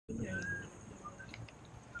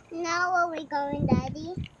Now where are we going,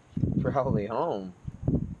 Daddy? Probably home.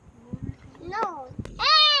 No.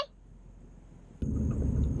 Hey!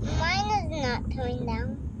 Mine is not coming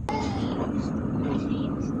down.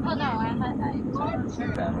 Oh no, I had that.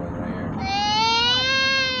 That one right here.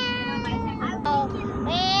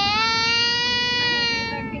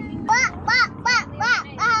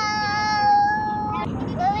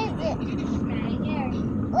 Where is it?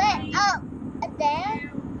 Where? Oh,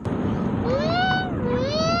 there?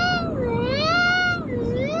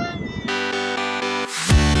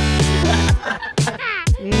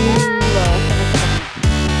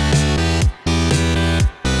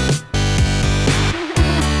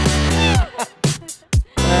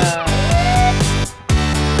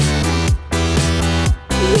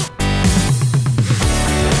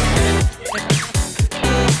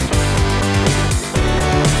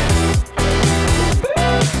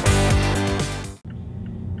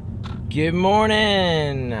 Good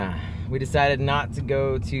morning! We decided not to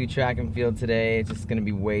go to track and field today. It's just gonna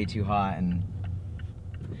be way too hot and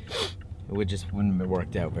it just wouldn't have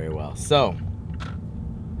worked out very well. So,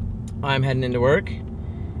 I'm heading into work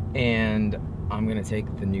and I'm gonna take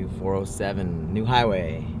the new 407, new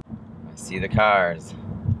highway. I see the cars.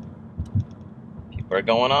 People are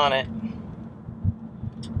going on it.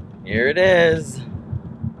 Here it is.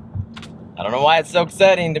 I don't know why it's so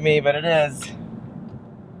exciting to me, but it is.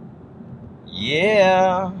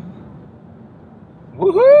 Yeah!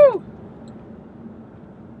 Woohoo!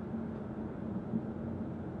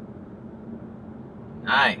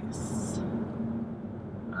 Nice.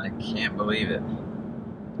 I can't believe it.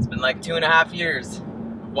 It's been like 2.5 years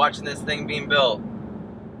of watching this thing being built.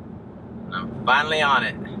 And I'm finally on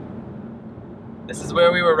it. This is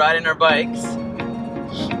where we were riding our bikes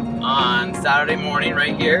on Saturday morning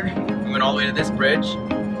right here. We went all the way to this bridge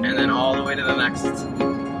and then all the way to the next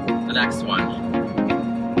one.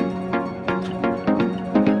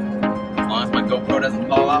 As long as my GoPro doesn't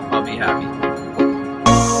fall off, I'll be happy.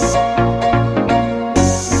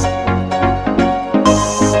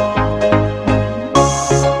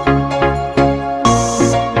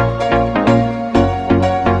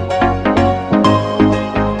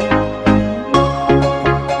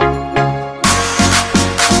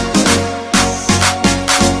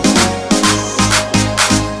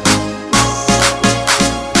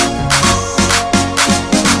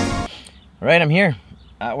 Alright, I'm here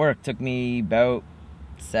at work. Took me about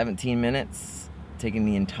 17 minutes taking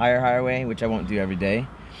the entire highway, which I won't do every day.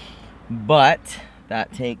 But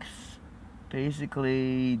that takes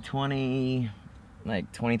basically 23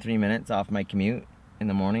 minutes off my commute in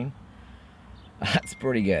the morning. That's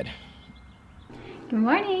pretty good. Good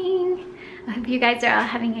morning. I hope you guys are all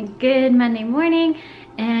having a good Monday morning.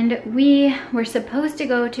 And we were supposed to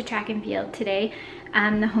go to track and field today.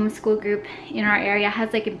 The homeschool group in our area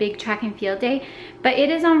has like a big track and field day, but it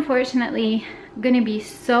is unfortunately gonna be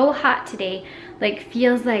so hot today, like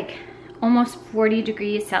feels like almost 40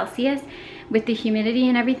 degrees Celsius with the humidity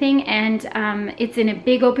and everything. And it's in a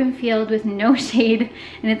big open field with no shade,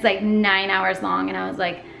 and it's like 9 hours long. And I was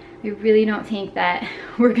like, I really don't think that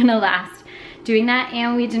we're gonna last doing that.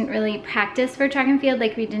 And we didn't really practice for track and field.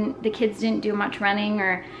 Like the kids didn't do much running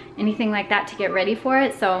or anything like that to get ready for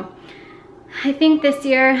it. So I think this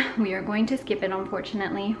year we are going to skip it,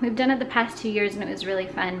 unfortunately. We've done it the past 2 years and it was really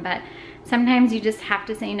fun, but sometimes you just have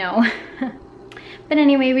to say no. But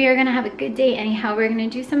anyway, we are gonna have a good day anyhow. We're gonna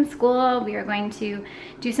do some school. We are going to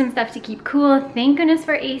do some stuff to keep cool. Thank goodness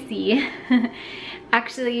for AC.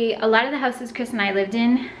 Actually, a lot of the houses Chris and I lived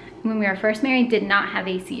in when we were first married did not have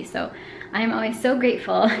AC, so I'm always so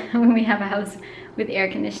grateful when we have a house with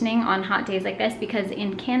air conditioning on hot days like this, because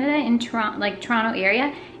in Canada, in Toronto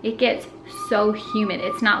area, it gets so humid.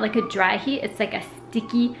 It's not like a dry heat, it's like a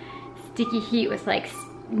sticky heat with like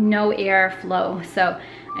no air flow. So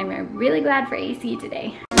I'm really glad for AC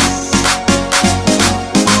today.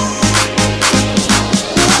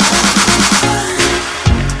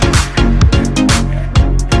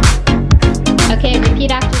 Okay,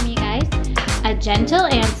 repeat after me, guys. A gentle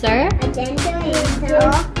answer. A gentle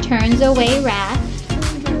answer. Turns away wrath.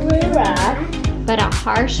 But a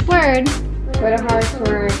harsh word.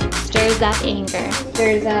 Stirs up anger.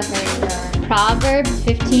 Proverbs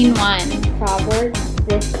 15:1. Proverbs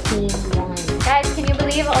 15:1. Guys, can you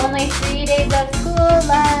believe only 3 days of school left?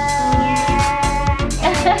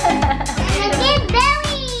 Yeah. And a big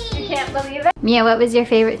belly. You can't believe it? Mia, what was your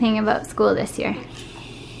favorite thing about school this year?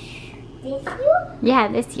 This year? Yeah,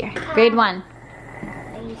 this year. Grade 1. My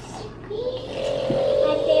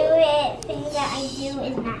favorite thing that I do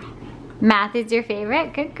is math. Math is your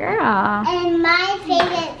favorite? Good girl. And my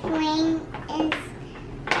favorite thing is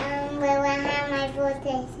when I have my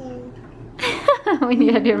birthday soon. When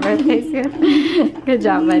you had your birthday soon. Good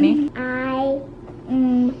job, bunny.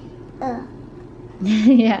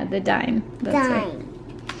 Yeah, the dime. That's right.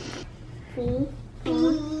 Dime.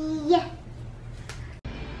 Yeah.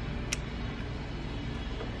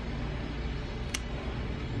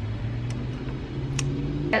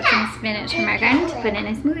 Got some spinach from our garden to put in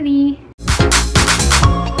a smoothie.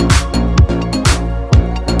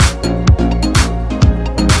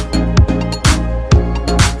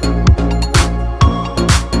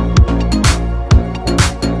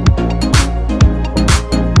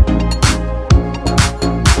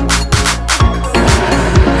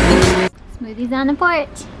 Smoothies on the porch.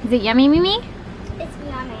 Is it yummy, Mimi? It's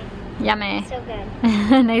yummy. Yummy. So good.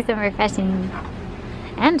 Nice and refreshing.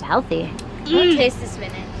 And healthy. I'll taste the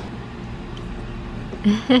spinach.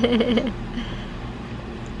 Two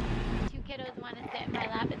kiddos want to sit in my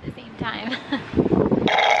lap at the same time.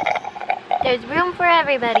 There's room for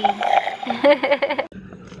everybody.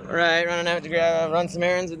 Alright, running out to run some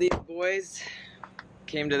errands with these boys.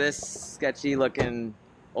 Came to this sketchy looking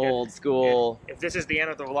old school. If this is the end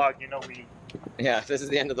of the vlog, you know we Yeah, if this is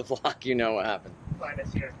the end of the vlog, you know what happened. find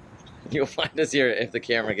us here. You'll find us here if the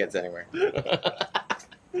camera gets anywhere. Did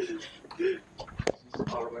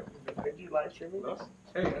you live streaming this?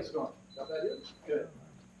 Hey, how's it going? Got that in? Good.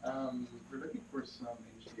 We're looking for some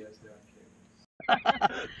HDS there on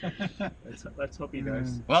cables. Let's hope he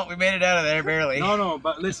does. Well, we made it out of there barely. No,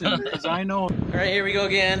 but listen, as I know. Alright, here we go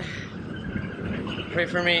again. Pray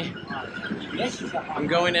for me. I'm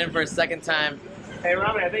going in for a second time. Hey,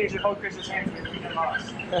 Robbie, I think you should hold Chris's hand so we can get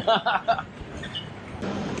lost.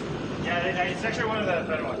 Yeah, it's actually one of the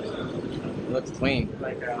better ones. It looks clean.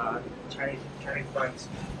 Like Chinese buns.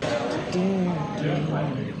 There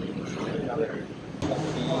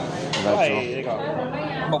you go.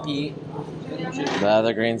 The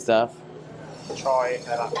other green stuff. Choi.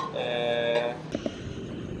 Here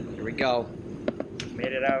we go.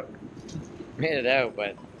 Made it out. Made it out,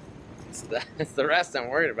 but it's the rest I'm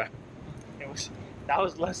worried about. That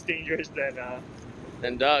was less dangerous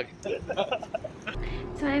Than Doug.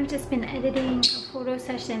 So I've just been editing a photo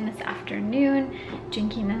session this afternoon,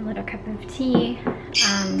 drinking a little cup of tea.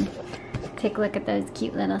 Take a look at those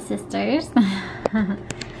cute little sisters.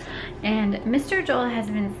 And Mr. Joel has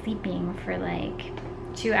been sleeping for like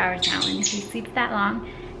 2 hours now, and if he sleeps that long,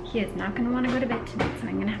 he is not going to want to go to bed tonight, so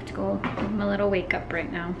I'm going to have to go give him a little wake up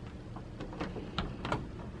right now.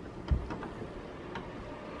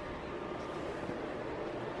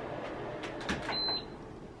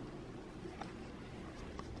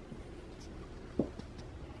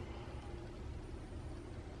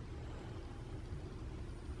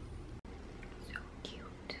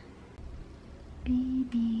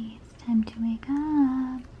 Baby, it's time to wake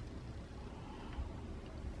up.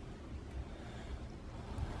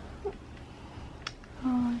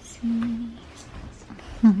 Oh, sweetie.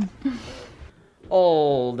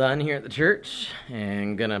 All done here at the church,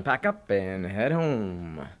 and gonna pack up and head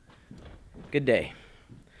home. Good day.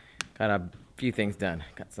 Got a few things done.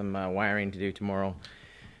 Got some wiring to do tomorrow,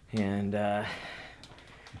 and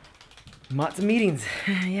lots of meetings.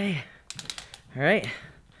 Yay. All right.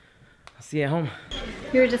 See you at home.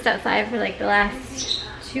 We were just outside for like the last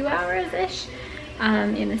 2 hours-ish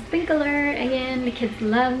in the sprinkler again. The kids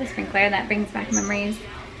love the sprinkler. That brings back memories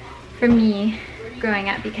for me growing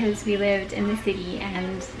up because we lived in the city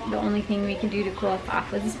and the only thing we could do to cool us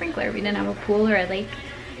off was a sprinkler. We didn't have a pool or a lake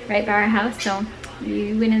right by our house, so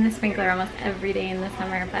we went in the sprinkler almost every day in the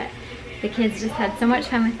summer, but the kids just had so much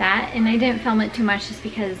fun with that, and I didn't film it too much just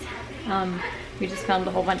because we just filmed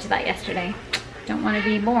a whole bunch of that yesterday. Don't want to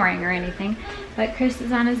be boring or anything, but Chris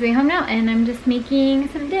is on his way home now and I'm just making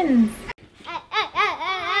some dins.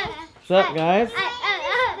 What's up, guys?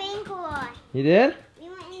 Sprinkler. You did? We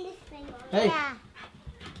went in the sprinkler. Hey. Yeah.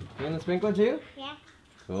 You in the sprinkler too? Yeah.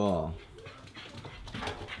 Cool.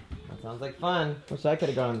 That sounds like fun. Wish I could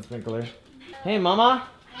have gone in the sprinkler. Hey, Mama.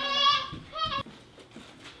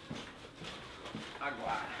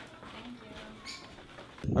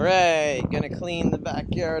 Alright, gonna clean the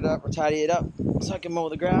backyard up or tidy it up so I can mow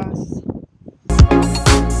the grass.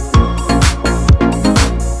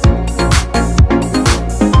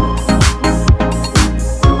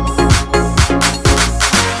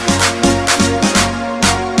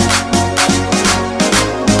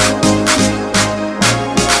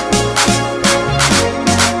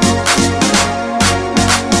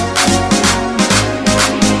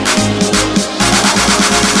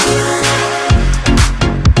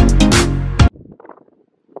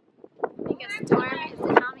 Storm is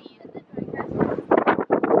coming.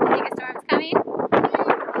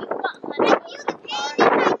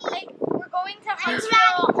 I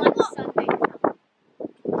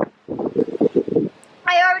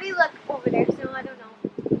already looked over there, so I don't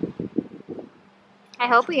know. I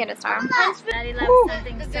hope we get a storm. Daddy loves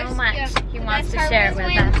something so much. He wants to share it with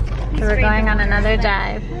us. So we're going on another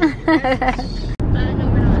drive.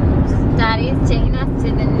 Daddy's taking us to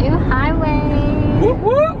the new highway. Woo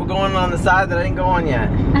woo! We're going on the side that I didn't go on yet.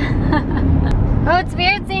 Oh, it's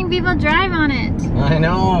weird seeing people drive on it. I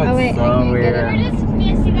know, it's so weird.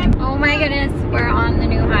 Oh my goodness, we're on the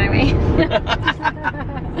new highway.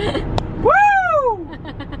 Woo!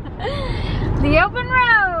 The open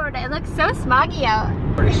road. It looks so smoggy out.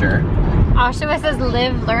 Pretty sure. Oshawa says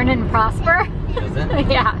live, learn, and prosper. Does it?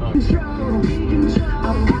 Yeah.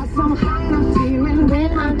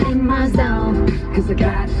 When I'm in my zone, 'cause I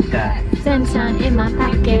got that sunshine in my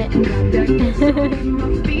pocket.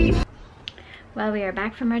 Well, we are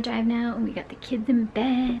back from our drive now, and we got the kids in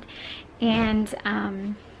bed, and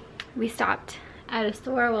we stopped at a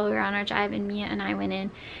store while we were on our drive, and Mia and I went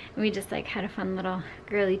in, and we just like had a fun little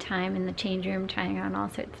girly time in the change room, trying on all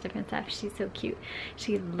sorts of different stuff. She's so cute.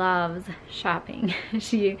 She loves shopping.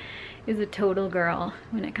 She is a total girl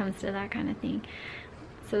when it comes to that kind of thing.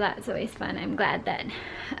 So that's always fun. I'm glad that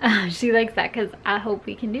she likes that, because I hope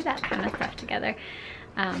we can do that kind of stuff together.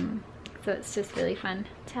 So it's just really fun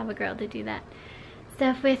to have a girl to do that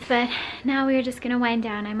stuff with. But now we're just gonna wind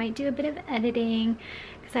down. I might do a bit of editing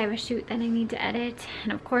because I have a shoot that I need to edit,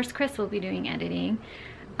 and of course Chris will be doing editing.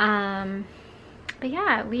 But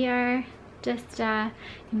yeah, we are just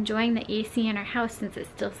enjoying the AC in our house since it's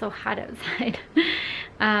still so hot outside.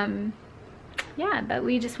 Yeah, but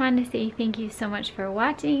we just wanted to say thank you so much for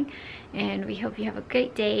watching, and we hope you have a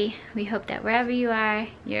great day. We hope that wherever you are,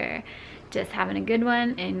 you're just having a good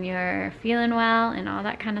one and you're feeling well and all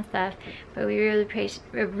that kind of stuff. But we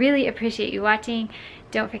really appreciate you watching.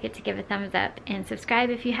 Don't forget to give a thumbs up and subscribe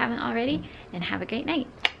if you haven't already, and have a great night.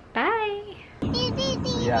 Bye.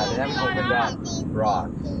 Yeah, they haven't opened up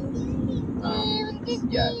Brock.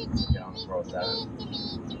 Yeah, on 407.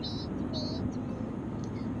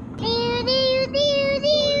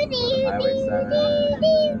 Highway 7.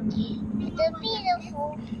 The beautiful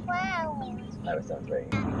flowers. Highway 7's right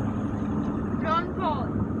here.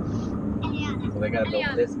 So they gotta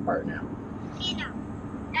build this part now.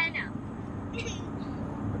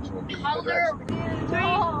 Which will be the direction.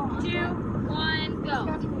 3, 2, 1, go.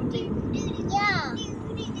 Yeah.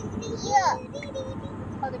 Yeah.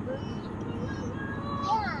 Oh, the birds?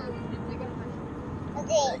 Yeah.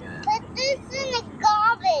 Okay, put this in the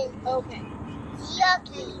garbage. Okay.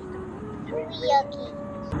 Yucky. Yucky.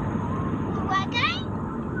 What guy?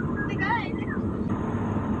 The guy.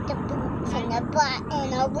 The boots and the butt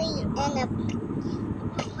and a wheat and a blue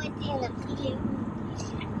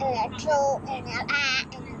and a troll and a eye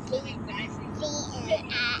and a V and an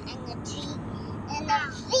eye and a T and a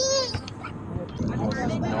V.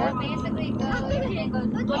 Basically goes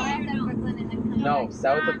north of Brooklyn and then comes No,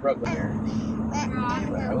 south of Brooklyn here. This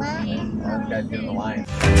guy's doing the line.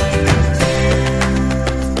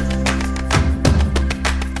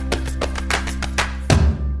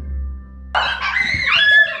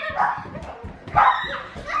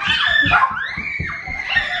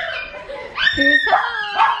 Here's home.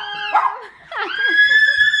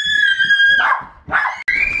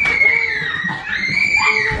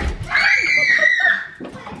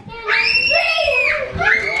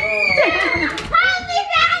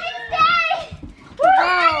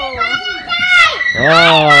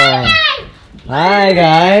 Oh, hi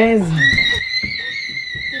guys. Did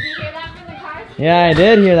you hear that from the car? Yeah, I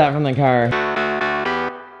did hear that from the car.